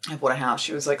I bought a house,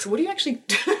 she was like, so what do you actually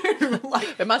do?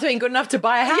 It must have been good enough to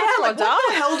buy a house. Yeah, what the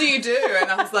hell do you do? And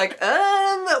I was like,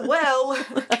 well...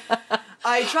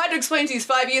 I tried to explain to you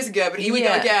 5 years ago, but here we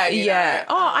go again. You know?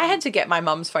 I had to get my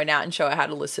mum's phone out and show her how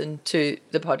to listen to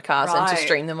the podcast and to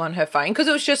stream them on her phone because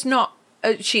it was just not.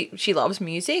 She loves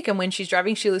music, and when she's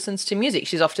driving, she listens to music.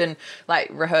 She's often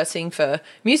rehearsing for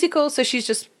musicals, so she's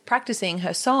just practicing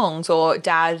her songs. Or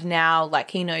Dad now,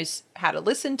 he knows how to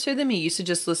listen to them. He used to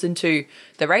just listen to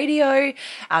the radio,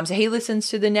 so he listens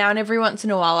to them now. And every once in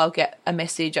a while, I'll get a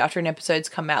message after an episode's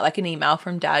come out, an email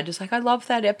from Dad, just I love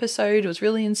that episode. It was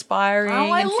really inspiring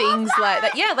and things like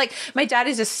that. Yeah, my dad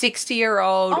is a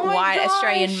 60-year-old white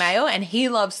Australian male, and he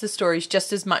loves the stories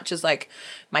just as much as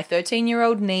my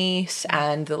 13-year-old niece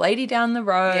and the lady down the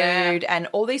road and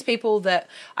all these people that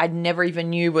I never even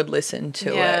knew would listen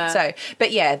to it. So,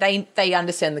 but yeah, they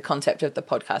understand the concept of the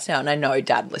podcast now, and I know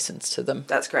Dad listens to them.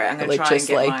 That's great. I'm going to try and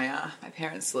get my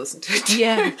parents to listen to it.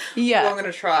 Yeah. Well, I'm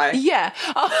going to try. Yeah.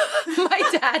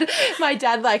 My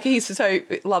dad, he so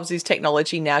loves his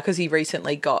technology now because he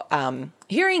recently got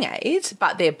hearing aids,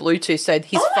 but they're Bluetooth, so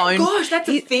his phone. Oh my gosh, that's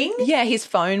a thing? Yeah, his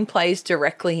phone plays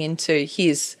directly into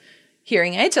his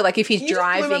hearing aid. So if he's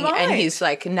driving and his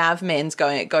nav man's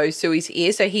going, it goes through his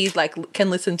ear, so he's can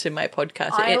listen to my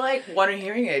podcast. I want a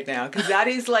hearing aid now because that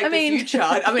is the future.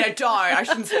 I mean, I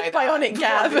shouldn't say that. Bionic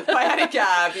Gab. Bionic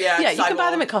Gab, yeah. Yeah, you can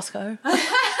buy them at Costco.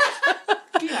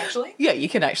 Can you actually? Yeah, you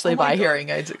can actually buy hearing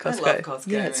aids at Costco. I love Costco.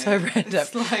 Yeah, it's so random.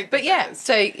 But yeah,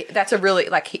 so that's a really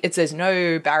there's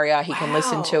no barrier. He can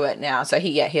listen to it now. So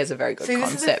he has a very good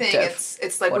concept. This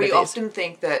is the thing. It's we often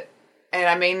think that, and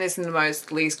I mean this in the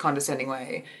most least condescending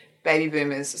way, baby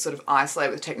boomers sort of isolate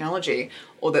with technology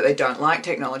or that they don't like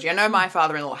technology. I know my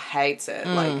father-in-law hates it,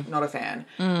 not a fan.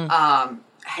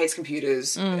 Hates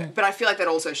computers, but I feel that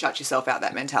also shuts yourself out,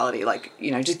 that mentality,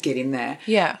 just get in there.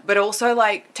 Yeah. But also,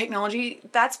 technology,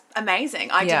 that's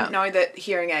amazing. I didn't know that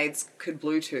hearing aids could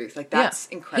Bluetooth. That's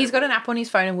incredible. He's got an app on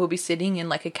his phone and we'll be sitting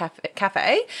in a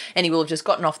cafe and he will have just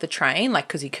gotten off the train,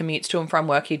 because he commutes to and from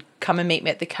work. He'd come and meet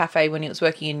me at the cafe when he was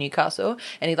working in Newcastle,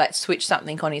 and he'd switch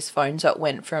something on his phone so it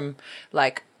went from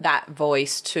that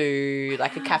voice to a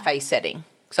cafe setting.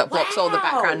 So it blocks all the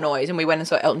background noise. And we went and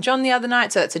saw Elton John the other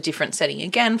night, so that's a different setting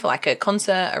again for a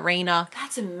concert, arena.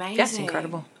 That's amazing. That's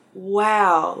incredible.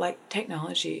 Wow,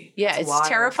 technology. Yeah, it's wild.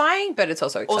 Terrifying, but it's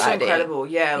also exciting. Also incredible,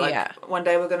 yeah. One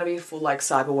day we're going to be full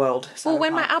cyber world. Well,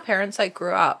 when our parents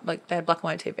grew up, they had black and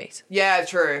white TVs. Yeah,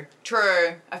 true.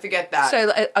 I forget that.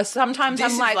 So sometimes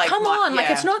I'm come on,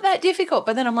 it's not that difficult.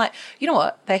 But then I'm you know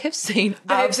what? They have seen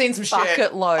some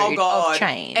bucket load of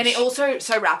change, and it also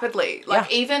so rapidly.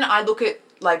 Even I look at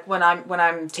when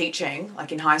I'm teaching,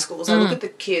 in high schools, I look at the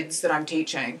kids that I'm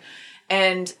teaching.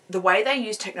 And the way they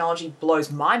use technology blows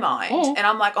my mind. And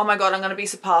I'm oh my God, I'm going to be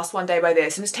surpassed one day by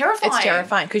this. And it's terrifying. It's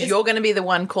terrifying because you're going to be the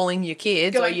one calling your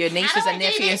kids or your nieces and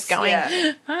nephews going,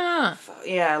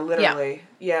 Yeah, literally.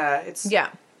 Yeah.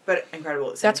 But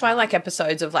incredible. That's why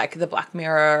episodes of the Black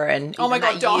Mirror and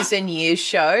Years and Years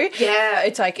show. Yeah.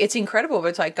 It's incredible,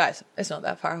 but it's guys, it's not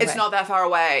that far away. It's not that far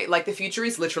away. The future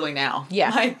is literally now.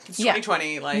 Yeah. It's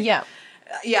 2020.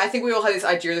 Yeah, I think we all had this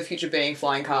idea of the future being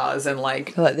flying cars and the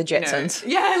Jetsons.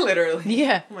 Yeah, literally.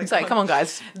 Yeah. It's come on,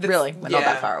 guys. Really, we're not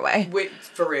that far away.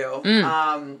 For real.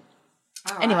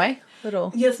 Anyway,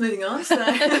 little Yes, moving on. So.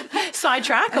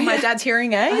 sidetrack on my dad's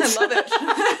hearing aids. I love it.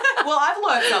 Well, I've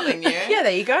learned something new. Yeah,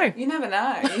 there you go. You never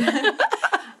know.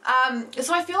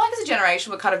 So I feel like as a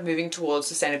generation, we're kind of moving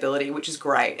towards sustainability, which is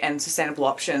great, and sustainable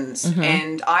options.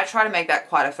 And I try to make that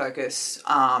quite a focus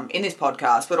in this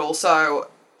podcast, but also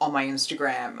on my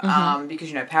Instagram, because,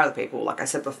 you know, power of the people, like I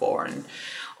said before, and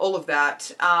all of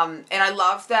that. And I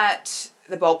love that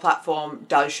the Bold platform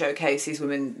does showcase these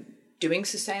women doing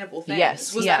sustainable things.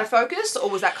 Yes. Was that a focus, or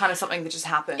was that kind of something that just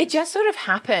happened? It just sort of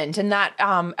happened, and that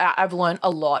I've learned a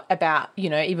lot about, you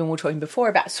know, even we were talking before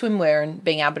about swimwear and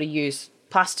being able to use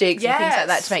plastics and things like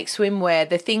that to make swimwear.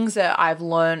 The things that I've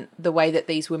learned, the way that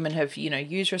these women have, you know,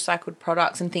 used recycled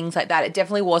products and things like that, it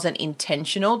definitely wasn't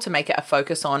intentional to make it a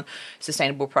focus on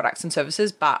sustainable products and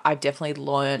services, but I've definitely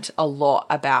learned a lot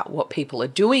about what people are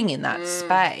doing in that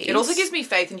space. It also gives me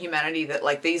faith in humanity that,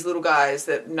 like, these little guys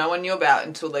that no one knew about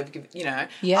until they've, you know,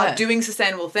 are doing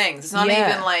sustainable things. It's not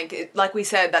even like we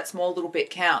said, that small little bit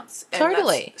counts. And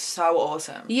totally. That's so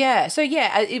awesome. Yeah. So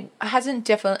yeah, it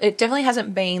definitely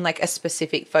hasn't been like a specific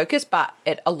focus, but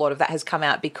a lot of that has come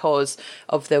out because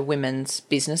of the women's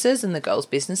businesses and the girls'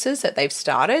 businesses that they've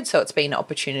started. So it's been an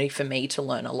opportunity for me to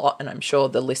learn a lot, and I'm sure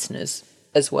the listeners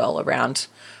as well, around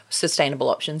sustainable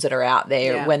options that are out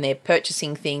there when they're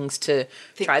purchasing things to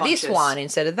try this one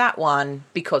instead of that one,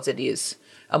 because it is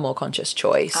a more conscious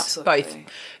choice. Absolutely. Both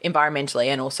environmentally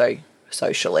and also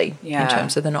socially in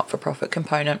terms of the not-for-profit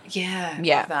component. Yeah.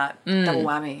 Love that. Double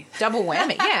whammy. Double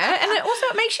whammy, yeah. And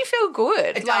it makes you feel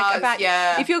good. It does,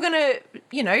 if you're going to,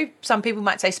 you know, some people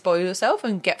might say spoil yourself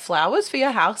and get flowers for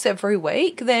your house every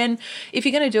week, then if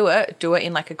you're going to do it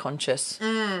in like a conscious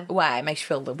way. It makes you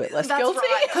feel a little bit less guilty.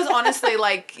 Right. Because honestly,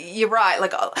 like, you're right.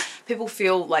 Like, people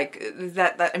feel like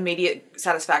that immediate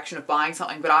satisfaction of buying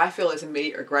something, but I feel this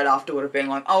immediate regret afterward of being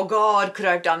like, oh God, could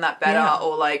I have done that better? Yeah.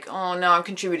 Or like, oh no, I'm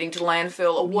contributing to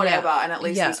landfill or whatever. And at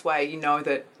least this way, you know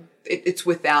that it's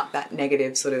without that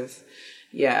negative sort of,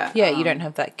 you don't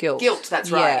have that guilt. Guilt, that's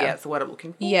right. Yeah, that's the word I'm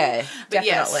looking for. Yeah, But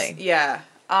definitely. Yes,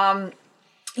 I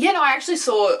actually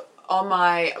saw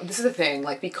on this is the thing,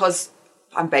 like, because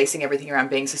I'm basing everything around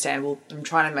being sustainable, I'm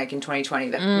trying to make in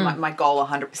 2020 that my goal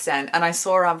 100%. And I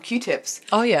saw Q-tips.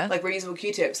 Oh, yeah. Like reusable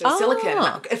Q-tips. They're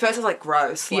silicone. At first I was like,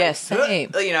 gross. Like, yes,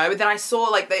 same. You know, but then I saw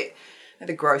like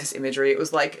the grossest imagery. It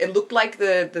was like, it looked like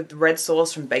the red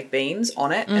sauce from baked beans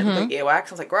on it, and it looked like earwax.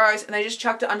 I was like, gross. And they just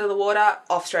chucked it under the water,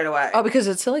 off straight away. Oh, because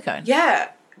it's silicone. Yeah.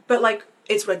 But like,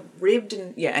 it's like ribbed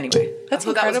and anyway. That's I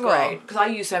thought incredible. That was great because I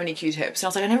use so many Q-tips. And I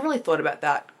was like, I never really thought about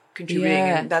that contributing,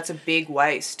 and that's a big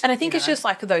waste. And I think it's just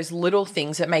like those little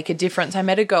things that make a difference. I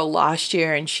met a girl last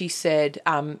year, and she said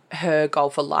her goal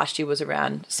for last year was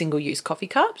around single-use coffee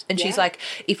cups, and she's like,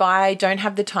 if I don't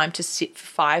have the time to sit for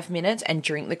 5 minutes and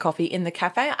drink the coffee in the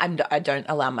cafe, I don't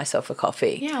allow myself a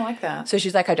coffee. Yeah, I like that. So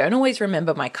she's like, I don't always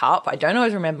remember my cup. I don't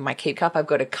always remember my keep cup. I've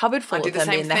got a cupboard full of them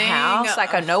in the house.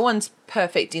 Like, I know one's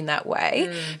perfect in that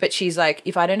way, but she's like,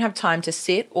 if I don't have time to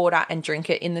sit, order and drink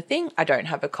it in the thing, I don't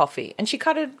have a coffee. And she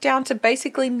cut it down to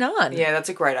basically none. Yeah, that's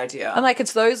a great idea. I'm like,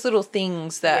 it's those little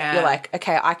things that you're like,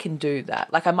 okay, I can do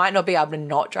that. Like, I might not be able to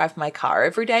not drive my car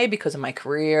every day because of my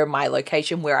career, my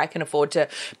location, where I can afford to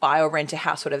buy or rent a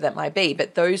house, whatever that might be.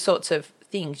 But those sorts of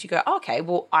things, you go, okay,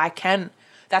 well, I can,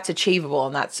 that's achievable,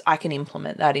 and I can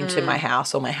implement that into my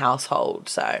house or my household.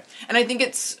 So, and I think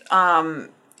it's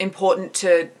important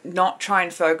to not try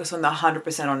and focus on the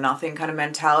 100% or nothing kind of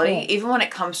mentality, even when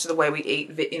it comes to the way we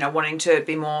eat, you know, wanting to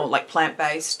be more like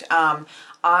plant-based.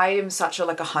 I am such a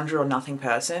 100 or nothing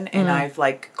person, and I've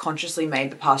like consciously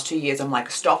made the past 2 years, I'm like,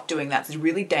 stop doing that. It's a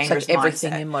really dangerous like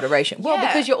everything mindset. In moderation. Well,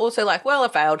 because you're also like, well, I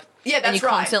failed. Yeah, that's and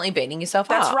you're right. constantly beating yourself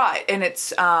up. That's right. And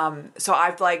it's, so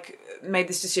I've like made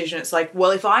this decision. It's like, well,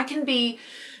 if I can be,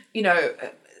 you know,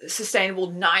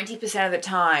 sustainable 90% of the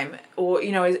time, or,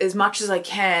 you know, as much as I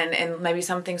can, and maybe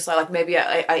some things like maybe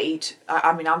I eat,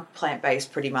 I mean, I'm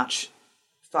plant-based pretty much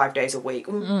 5 days a week,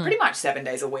 pretty much 7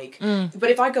 days a week. But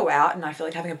if I go out and I feel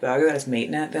like having a burger that has meat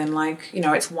in it, then like, you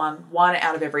know, it's one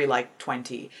out of every like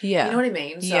 20. Yeah. You know what I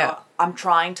mean? So I'm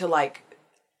trying to like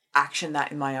action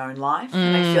that in my own life.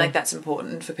 And I feel like that's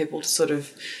important for people to sort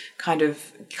of kind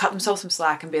of cut themselves some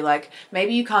slack and be like,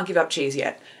 maybe you can't give up cheese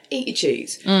yet. Eat your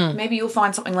cheese. Maybe you'll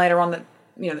find something later on that,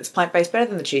 you know, that's plant-based better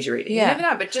than the cheese you're eating. Yeah. You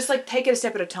never know, but just like take it a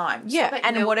step at a time. Yeah,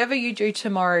 and whatever you do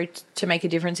tomorrow to make a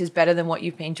difference is better than what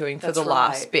you've been doing for the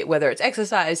last bit, whether it's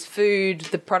exercise, food,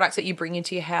 the products that you bring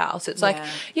into your house. It's like,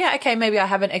 okay, maybe I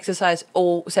haven't exercised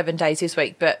all 7 days this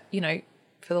week, but, you know,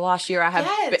 for the last year, I have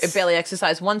Yes. barely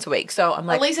exercised once a week. So I'm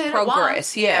like, At least I did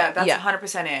progress. it once. That's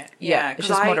 100% it. Yeah, it's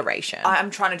just moderation. I'm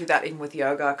trying to do that even with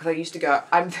yoga because I used to go.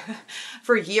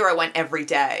 For a year I went every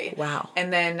day. Wow.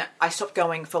 And then I stopped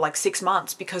going for like 6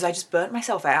 months because I just burnt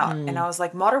myself out. And I was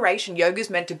like, moderation. Yoga's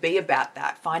meant to be about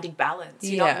that, finding balance.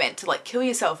 You're not meant to like kill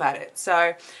yourself at it.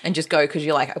 So and just go because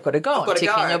you're like, I've got to go. I'm ticking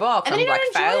a box. And I'm then you like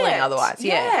don't enjoy failing it. otherwise.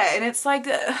 Yeah. And it's like,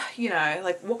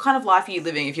 like what kind of life are you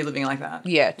living if you're living like that?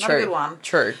 Yeah, Not true. a good one.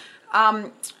 True.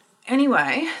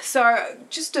 Anyway, so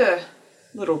just a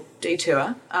little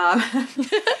detour.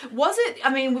 Was it,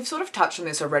 I mean, we've sort of touched on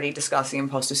this already discussing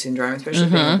imposter syndrome, especially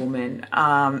being a woman.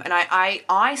 And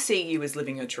I see you as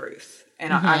living your truth.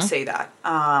 And I see that.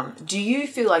 Do you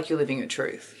feel like you're living your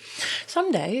truth?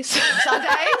 Some days. Some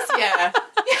days? Yeah.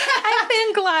 I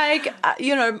think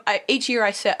like, each year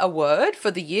I set a word for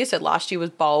the year. So last year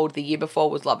was bold, the year before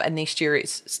was love, and this year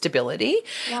is stability.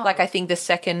 Wow. Like I think the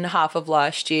second half of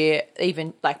last year,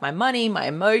 even like my money, my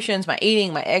emotions, my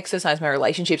eating, my exercise, my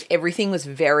relationships, everything was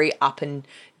very up and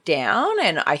down.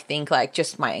 And I think like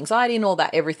just my anxiety and all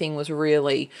that, everything was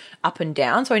really up and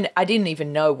down. So I didn't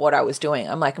even know what I was doing.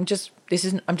 I'm like, I'm just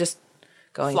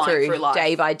going through life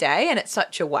day by day, and it's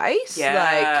such a waste.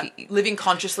 Yeah. Like living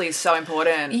consciously is so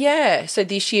important. yeah. So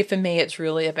this year for me, it's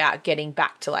really about getting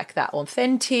back to like that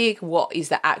authentic, what is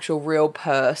the actual real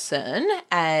person,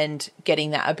 and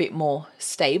getting that a bit more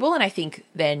stable. And I think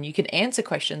then you can answer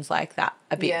questions like that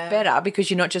a bit better because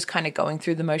you're not just kind of going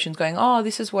through the motions going, oh,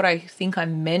 this is what I think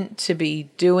I'm meant to be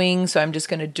doing, so I'm just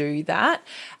going to do that.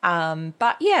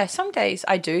 But yeah, some days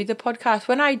I do the podcast.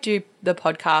 When I do the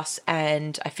podcast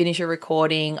and I finish a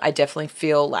recording, I definitely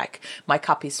feel like my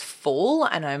cup is full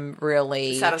and I'm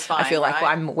really satisfying. I feel like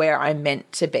right? I'm where I'm meant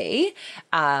to be.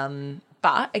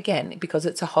 But again, because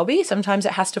it's a hobby, sometimes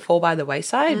it has to fall by the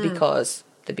wayside because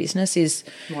the business is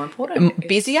more important,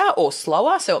 busier or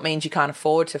slower. So it means you can't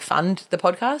afford to fund the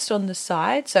podcast on the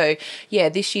side. So yeah,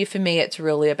 this year for me, it's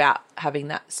really about having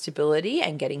that stability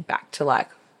and getting back to like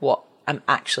what I'm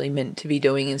actually meant to be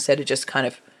doing instead of just kind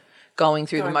of going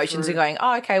through the motions and going,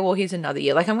 oh, okay, well, here's another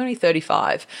year. Like I'm going to be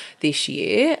 35 this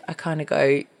year. I kind of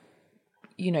go,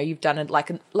 you've done it like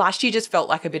last year just felt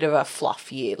like a bit of a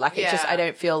fluff year. Like it just, I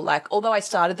don't feel like, although I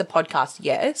started the podcast,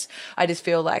 yes, I just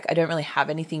feel like I don't really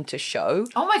have anything to show.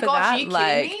 Oh my gosh, that. are you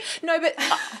kidding me? No, but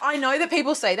I know that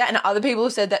people say that and other people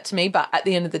have said that to me, but at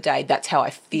the end of the day, that's how I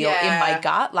feel in my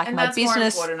gut. Like and my that's more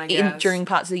business important, during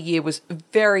parts of the year was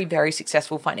very, very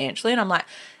successful financially. And I'm like,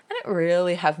 I don't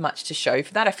really have much to show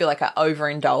for that. I feel like I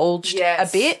overindulged a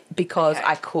bit because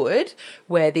I could,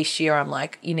 where this year I'm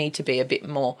like, you need to be a bit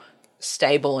more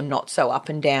stable and not so up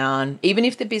and down. Even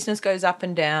if the business goes up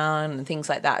and down and things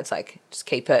like that, it's like just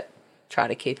try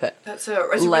to keep it That's a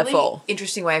level. really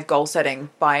interesting way of goal setting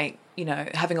by,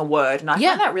 having a word. And I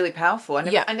find that really powerful. I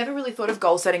never really thought of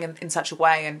goal setting in such a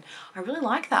way. And I really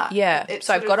like that. Yeah.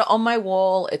 So I've got it on my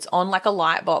wall. It's on like a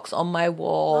light box on my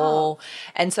wall. Oh.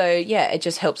 And so, yeah, it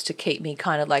just helps to keep me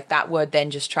kind of like that word then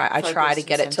just I try to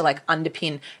get it to like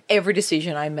underpin every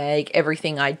decision I make,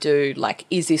 everything I do. Like,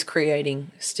 is this creating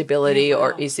stability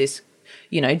or is this,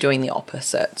 doing the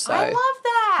opposite? So I love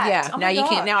that. Yeah. Oh now you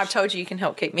can. Now I've told you can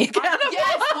help keep me accountable.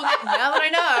 Yes. Well, now that I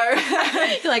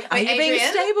know, you're like, are you being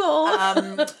stable?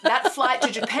 That flight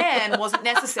to Japan wasn't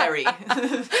necessary.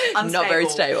 Not very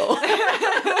stable.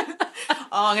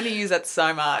 I'm going to use that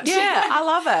so much. Yeah, I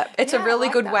love it. It's a really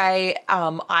good way,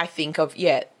 I think, of,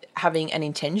 having an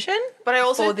intention. But I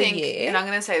also think, and I'm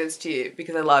going to say this to you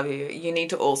because I love you, you need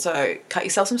to also cut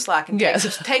yourself some slack and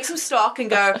take some stock and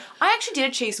go, I actually did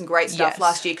achieve some great stuff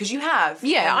last year because you have.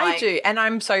 Yeah, I do. And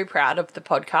I'm so proud of the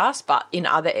podcast, but in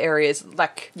other areas,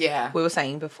 like we were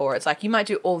saying before, it's like you might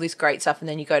do all this great stuff and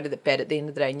then you go to the bed at the end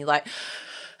of the day and you're like,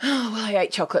 oh, well, I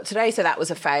ate chocolate today, so that was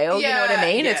a fail. You know what I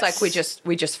mean? Yes. It's like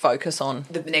we just focus on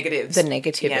the negatives. The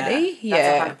negativity.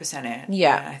 That's 100% it.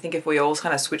 Yeah. I think if we all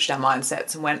kind of switched our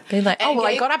mindsets and went... Being like,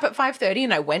 I got up at 5:30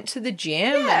 and I went to the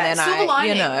gym and then silver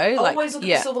lining. Always look at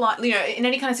the silver lining. In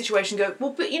any kind of situation, go,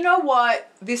 well, but you know what?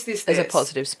 This. There's a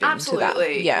positive spin to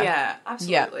that. Yeah,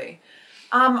 absolutely.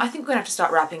 I think we're going to have to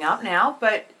start wrapping up now,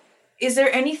 but is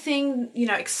there anything,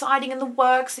 exciting in the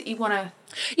works that you want to...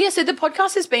 Yeah, so the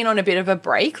podcast has been on a bit of a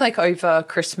break, like over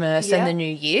Christmas and the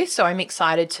New Year. So I'm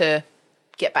excited to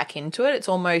get back into it. It's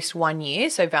almost 1 year.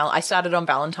 So I started on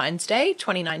Valentine's Day,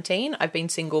 2019. I've been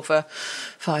single for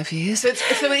 5 years. So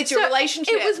it's your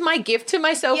relationship. It was my gift to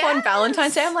myself on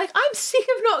Valentine's Day. I'm like, I'm sick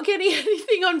of not getting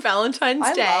anything on Valentine's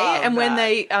Day. And when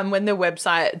the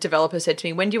website developer said to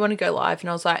me, when do you want to go live? And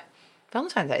I was like,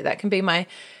 Valentine's Day. That can be my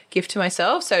gift to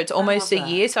myself. So it's almost a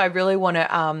year. So I really want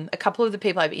to, a couple of the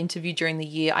people I've interviewed during the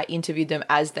year, I interviewed them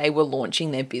as they were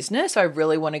launching their business. So I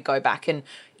really want to go back and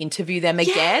interview them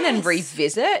again and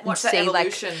revisit and see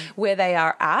like where they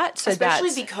are at. So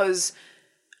especially because,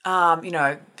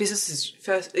 businesses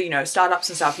first, startups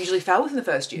and stuff usually fail within the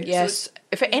first year. Yes.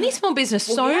 So for any small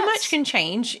business, much can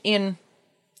change in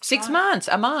 6 months,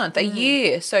 a month, a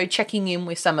year. So checking in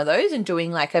with some of those and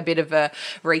doing like a bit of a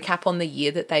recap on the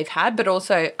year that they've had, but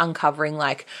also uncovering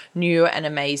like new and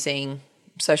amazing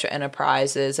social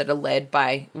enterprises that are led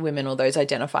by women or those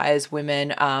identify as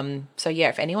women. So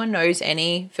if anyone knows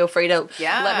any, feel free to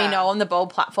let me know on the Bold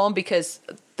platform, because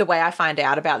the way I find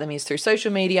out about them is through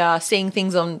social media, seeing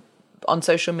things on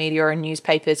social media or in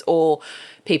newspapers, or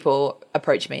people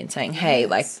approach me and saying, hey,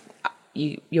 like,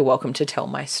 you're welcome to tell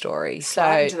my story.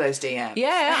 Slide into those DMs.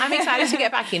 Yeah, I'm excited to get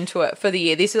back into it for the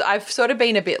year. I've sort of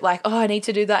been a bit like, I need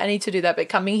to do that. But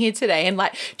coming here today and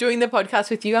like doing the podcast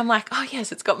with you, I'm like, oh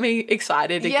yes, it's got me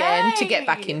excited again to get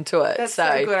back into it. That's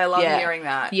so good. I love hearing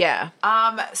that. Yeah.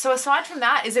 So aside from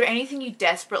that, is there anything you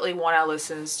desperately want our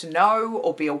listeners to know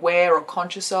or be aware or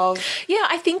conscious of? Yeah,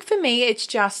 I think for me, it's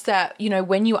just that,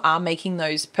 when you are making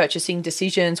those purchasing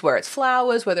decisions, where it's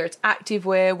flowers, whether it's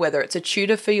activewear, whether it's a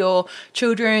tutor for your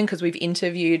children, because I've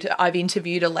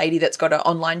interviewed a lady that's got an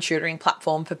online tutoring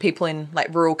platform for people in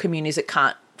like rural communities that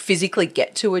can't physically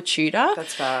get to a tutor.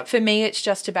 That's fab. For me, it's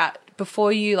just about,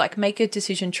 before you like make a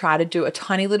decision, try to do a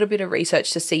tiny little bit of research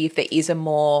to see if there is a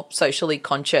more socially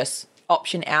conscious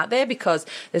option out there, because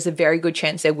there's a very good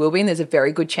chance there will be, and there's a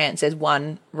very good chance there's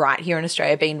one right here in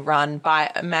Australia being run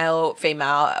by a male,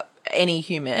 female, any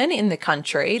human in the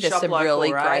country. There's some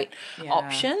really great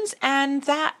options, and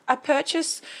that a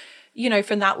purchase,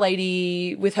 from that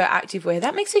lady with her activewear,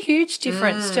 that makes a huge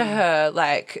difference to her,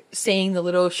 like seeing the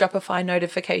little Shopify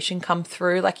notification come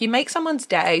through. Like, you make someone's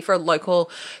day for a local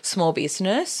small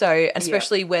business. So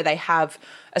especially where they have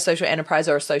a social enterprise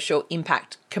or a social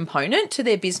impact component to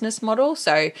their business model.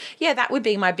 So that would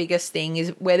be my biggest thing, is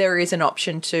where there is an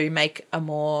option to make a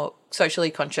more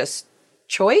socially conscious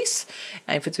choice,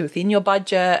 and if it's within your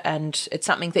budget and it's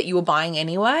something that you were buying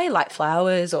anyway, like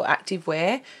flowers or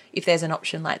activewear, if there's an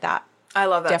option like that, I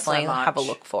love that. Definitely so much. Have a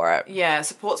look for it. Yeah,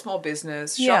 support small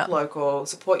business, shop local,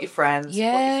 support your friends, support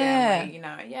your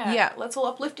family, let's all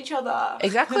uplift each other.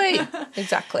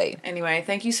 Exactly. Anyway,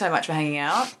 thank you so much for hanging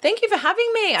out. Thank you for having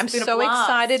me. I'm so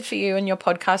excited for you and your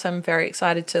podcast. I'm very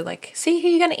excited to like see who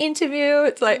you're going to interview.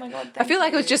 It's like, I feel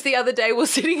like it was just the other day we're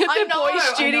sitting at the boys'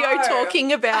 studio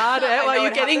talking about it while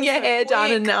you're getting your hair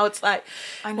done, and now it's like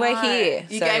we're here.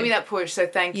 You gave me that push, so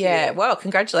thank you. Yeah, well,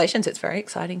 congratulations. It's very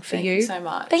exciting for you. Thank you so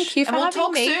much. Thank you for having me. We'll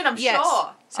talk soon, I'm sure.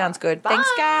 Sounds good. Bye.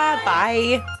 Thanks, Gab.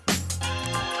 Bye.